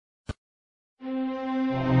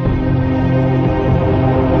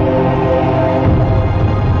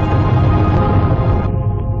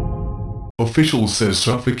Officials says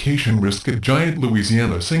suffocation risk at giant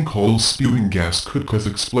Louisiana sinkhole. Spewing gas could cause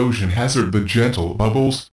explosion hazard. The gentle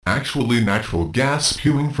bubbles, actually natural gas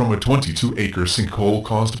spewing from a 22-acre sinkhole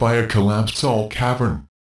caused by a collapsed salt cavern.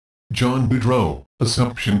 John Boudreau,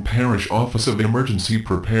 Assumption Parish Office of Emergency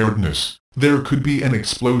Preparedness. There could be an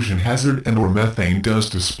explosion hazard and/or methane does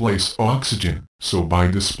displace oxygen, so by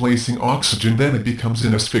displacing oxygen then it becomes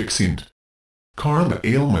an asphyxiant. Carla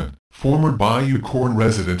Ailman, former Bayou Corn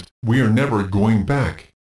resident, we are never going back.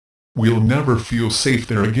 We'll never feel safe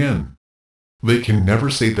there again. They can never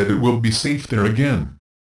say that it will be safe there again.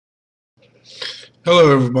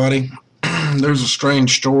 Hello everybody. There's a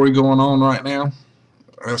strange story going on right now.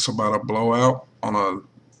 That's about a blowout on a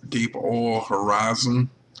deep oil horizon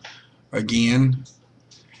again.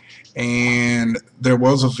 And there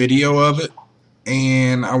was a video of it,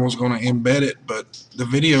 and I was going to embed it, but the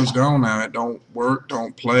video's gone now. It don't work,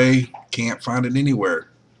 don't play, can't find it anywhere.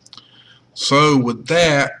 So with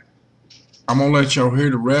that, I'm going to let y'all hear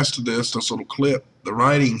the rest of this little clip, the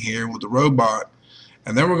writing here with the robot,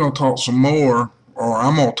 and then we're going to talk some more, or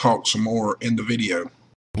I'm going to talk some more in the video.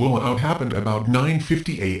 Blowout happened about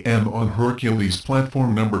 9:50 a.m. on Hercules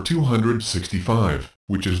platform number 265,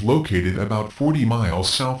 which is located about 40 miles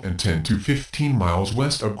south and 10 to 15 miles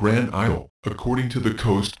west of Grand Isle, according to the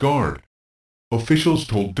Coast Guard. Officials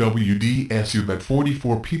told WDSU that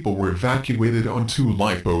 44 people were evacuated on 2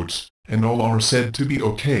 lifeboats, and all are said to be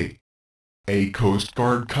okay. A Coast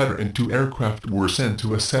Guard cutter and 2 aircraft were sent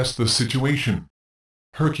to assess the situation.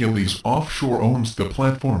 Hercules Offshore owns the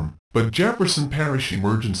platform, but Jefferson Parish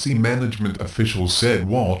emergency management officials said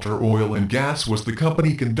Walter Oil and Gas was the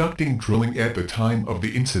company conducting drilling at the time of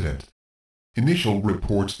the incident. Initial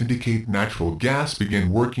reports indicate natural gas began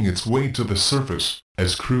working its way to the surface,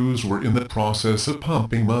 as crews were in the process of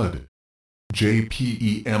pumping mud.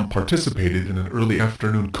 JPEM participated in an early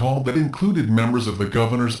afternoon call that included members of the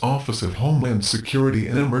Governor's Office of Homeland Security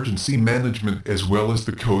and Emergency Management as well as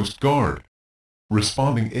the Coast Guard.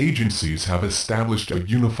 Responding agencies have established a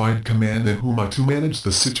unified command in Huma to manage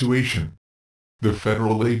the situation. The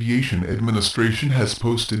Federal Aviation Administration has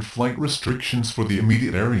posted flight restrictions for the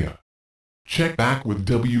immediate area. Check back with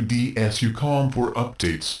WDSU.com for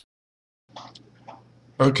updates.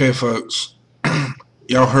 Okay folks,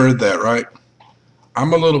 y'all heard that, right?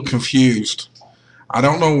 I'm a little confused. I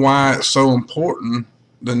don't know why it's so important.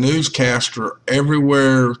 The newscaster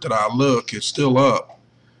everywhere that I look is still up.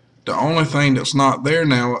 The only thing that's not there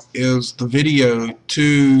now is the video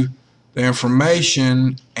to the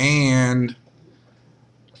information, and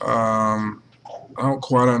I don't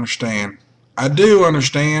quite understand. I do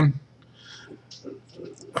understand.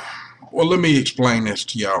 Well, let me explain this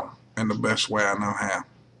to y'all in the best way I know how.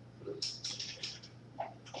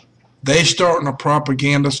 They starting a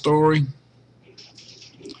propaganda story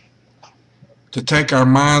to take our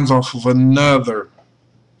minds off of another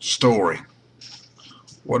story.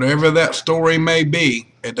 Whatever that story may be,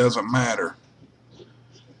 it doesn't matter.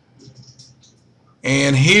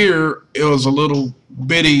 And here it was a little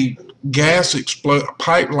bitty gas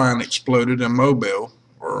pipeline exploded in Mobile,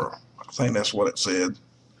 or I think that's what it said.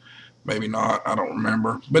 Maybe not, I don't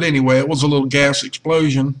remember. But anyway, it was a little gas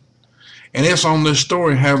explosion, and it's on this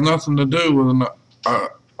story. It has nothing to do with an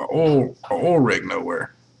oil rig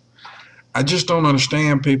nowhere. I just don't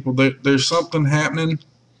understand, people. There's something happening.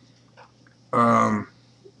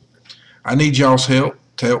 I need y'all's help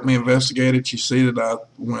to help me investigate it. You see that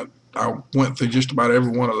I went through just about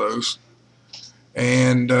every one of those,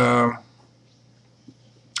 and I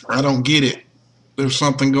don't get it. There's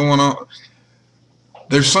something going on.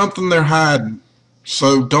 There's something they're hiding.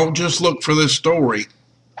 So don't just look for this story.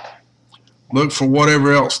 Look for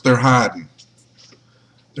whatever else they're hiding.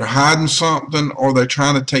 They're hiding something, or they're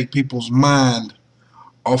trying to take people's mind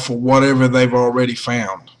off of whatever they've already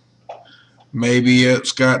found. Maybe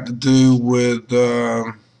it's got to do with,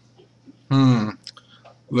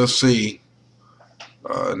 let's see,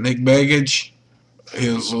 Nick Begich,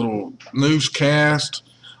 his little newscast.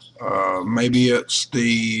 Maybe it's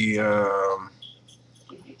the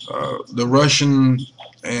Russian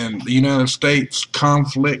and the United States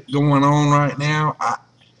conflict going on right now.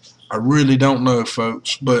 I really don't know,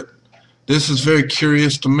 folks, but this is very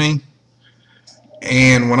curious to me.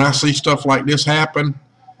 And when I see stuff like this happen,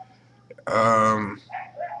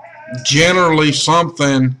 generally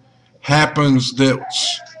something happens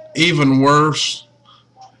that's even worse.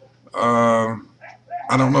 I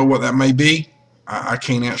don't know what that may be. I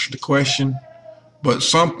can't answer the question, but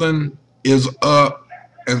something is up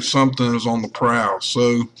and something is on the prowl.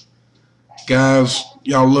 So guys,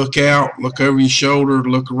 y'all look out, look over your shoulder,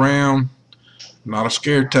 look around. Not a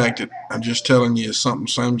scare tactic. I'm just telling you, something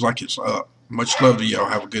seems like it's up. Much love to y'all.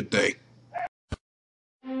 Have a good day.